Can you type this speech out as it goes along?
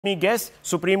me guess,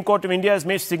 Supreme Court of India has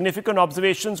made significant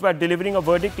observations while delivering a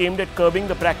verdict aimed at curbing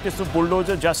the practice of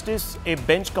bulldozer justice. A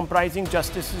bench comprising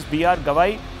Justices B.R.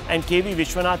 Gavai and K.V.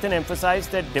 Vishwanathan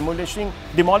emphasized that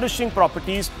demolishing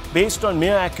properties based on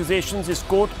mere accusations is,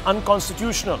 quote,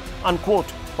 unconstitutional,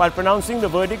 unquote. While pronouncing the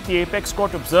verdict, the Apex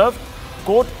Court observed,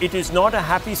 quote, it is not a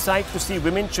happy sight to see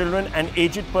women, children and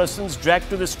aged persons dragged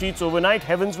to the streets overnight.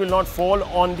 Heavens will not fall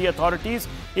on the authorities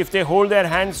if they hold their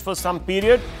hands for some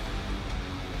period.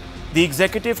 The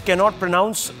executive cannot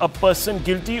pronounce a person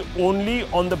guilty only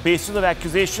on the basis of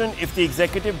accusation. If the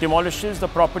executive demolishes the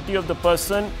property of the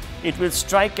person, it will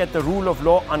strike at the rule of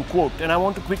law, unquote. And I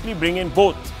want to quickly bring in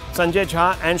both Sanjay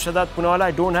Jha and Shahzad Poonawalla.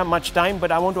 I don't have much time,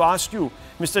 but I want to ask you,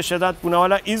 Mr. Shahzad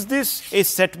Poonawalla, is this a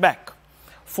setback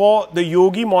for the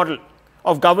Yogi model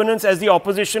of governance, as the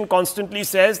opposition constantly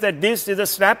says, that this is a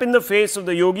slap in the face of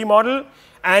the Yogi model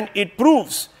and it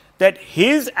proves that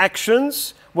his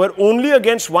actions were only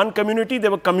against one community, they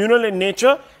were communal in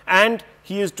nature, and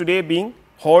he is today being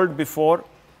hauled before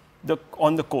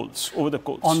over the coals.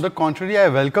 On the contrary, I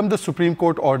welcome the Supreme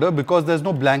Court order because there's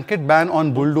no blanket ban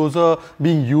on bulldozer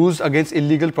being used against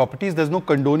illegal properties. There's no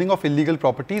condoning of illegal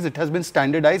properties. It has been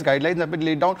standardized. Guidelines have been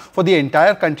laid down for the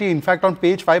entire country. In fact, on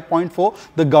page 5.4,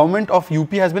 the government of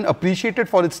UP has been appreciated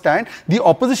for its stand. The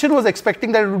opposition was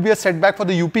expecting that it would be a setback for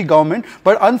the UP government,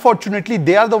 but unfortunately,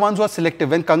 they are the ones who are selective.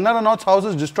 When Kangana Ranaut's house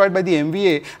is destroyed by the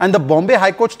MVA and the Bombay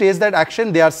High Court stays that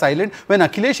action, they are silent. When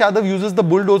Akhilesh Yadav uses the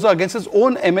bulldozer against his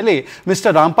own MLA,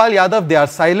 Mr. Rampal Yadav, they are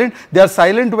silent. They are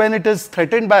silent when it is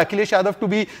threatened by Akhilesh Yadav to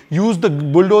be used the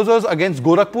bulldozers against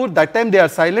Gorakhpur. That time they are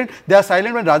silent. They are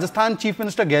silent when Rajasthan Chief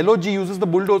Minister Gehlot ji uses the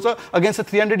bulldozer against a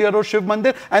 300-year-old Shiv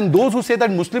Mandir. And those who say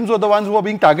that Muslims were the ones who are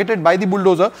being targeted by the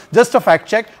bulldozer, just a fact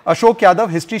check. Ashok Yadav,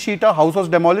 history sheeter, house was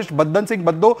demolished. Baddan Singh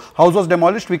Baddo, house was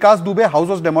demolished. Vikas Dubey, house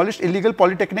was demolished. Illegal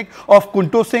Polytechnic of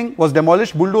Kunto Singh was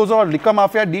demolished. Bulldozer or liquor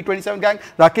mafia, D27 gang,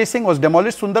 Rakesh Singh was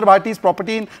demolished. Sundar Bharti's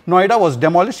property in Noida was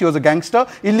demolished. He was a gangster.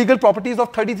 Illegal properties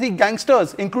of 33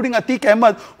 gangsters, including Atiq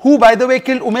Ahmed, who, by the way,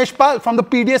 killed Umesh Pal from the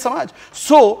PDA Samaj.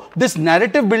 So, this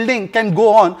narrative building can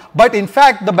go on, but in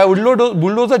fact, the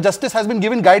bulldozer justice has been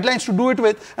given guidelines to do it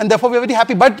with, and therefore we are very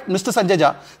happy. But, Mr. Sanjay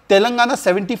Jha, Telangana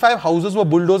 75 houses were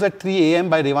bulldozed at 3 a.m.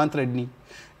 by Revant Reddy.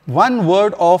 One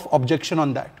word of objection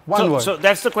on that. One word. So,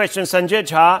 that's the question. Sanjay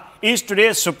Jha, is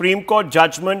today's Supreme Court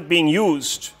judgment being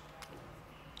used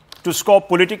to score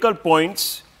political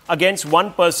points against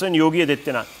one person, Yogi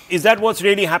Adityanath? Is that what's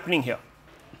really happening here?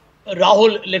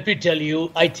 Rahul, let me tell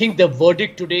you, I think the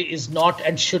verdict today is not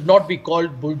and should not be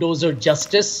called bulldozer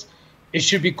justice. It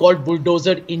should be called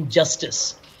bulldozer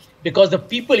injustice. Because the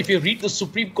people, if you read the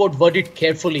Supreme Court verdict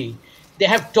carefully, they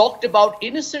have talked about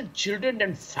innocent children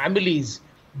and families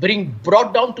being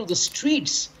brought down to the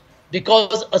streets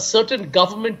because a certain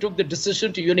government took the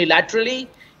decision to unilaterally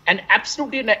and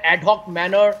absolutely in an ad hoc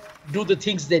manner do the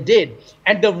things they did.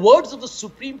 And the words of the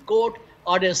Supreme Court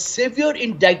are a severe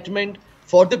indictment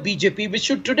for the BJP, which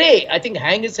should today, I think,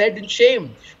 hang its head in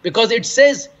shame, because it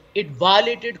says it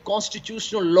violated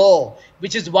constitutional law,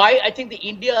 which is why I think the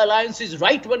India Alliance is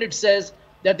right when it says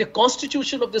that the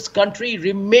constitution of this country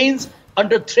remains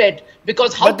under threat.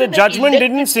 Because but the judgment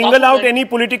didn't single out any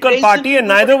political party, and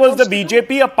neither was the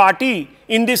BJP a party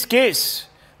in this case.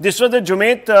 This was the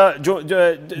Jumeet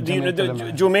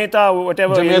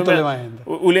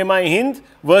Ulema-e-Hind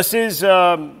versus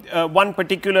one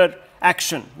particular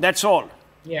action. That's all.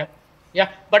 Yeah.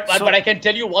 But I can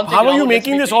tell you one thing. How are you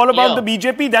making this all about the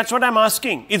BJP? That's what I'm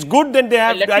asking. It's good that they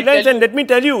have guidelines, and let me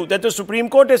tell you that the Supreme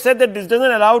Court has said that this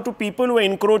doesn't allow to people who are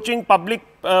encroaching public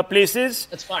places.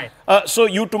 That's fine. So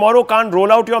you tomorrow can't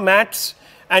roll out your mats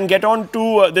and get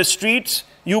onto the streets.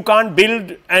 You can't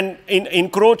build and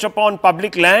encroach upon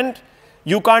public land.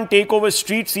 You can't take over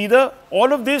streets either.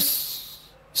 All of this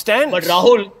stands. But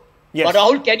Rahul, yes.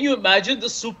 Can you imagine the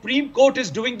Supreme Court is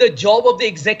doing the job of the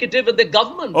exequitive and the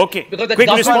government? Okay. Because the quick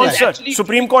government response, sir.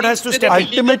 Supreme Court has to step in.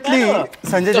 Ultimately,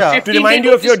 Sanjay Jha, to remind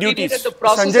you of your duties.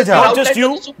 Sanjay Jha, not just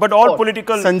you, but all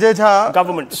political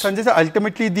governments. Sanjay Jha,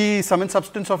 ultimately, the sum and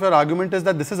substance of your argument is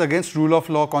that this is against rule of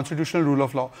law, constitutional rule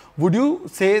of law. Would you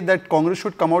say that Congress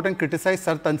should come out and criticize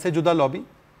Sar Tan Se Juda lobby?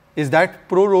 Is that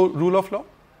pro-rule of law?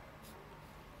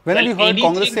 When have you heard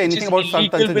Congress say anything about Sar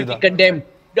Tan Se Juda? Condemned.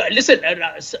 Listen,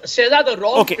 Shahzad, the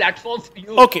wrong platform for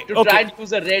you to try and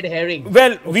use a red herring.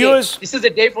 Well, viewers, this is a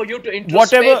day for you to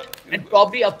introspect and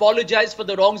probably apologize for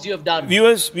the wrongs you have done.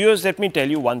 Viewers, let me tell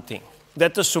you one thing.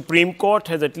 That the Supreme Court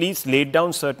has at least laid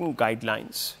down certain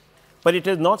guidelines, but it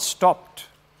has not stopped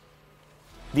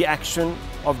the action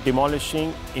of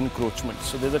demolishing encroachments.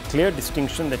 So there's a clear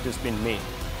distinction that has been made.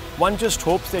 one just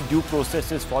hopes that due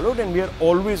process is followed, and we are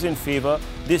always in favor,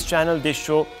 this channel, this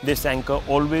show, this anchor,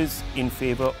 always in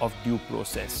favor of due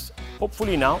process.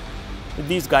 Hopefully now, with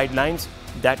these guidelines,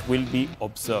 that will be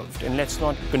observed. And let's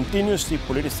not continuously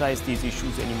politicize these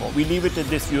issues anymore. We leave it at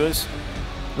this, viewers.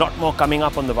 A lot more coming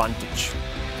up on The Vantage.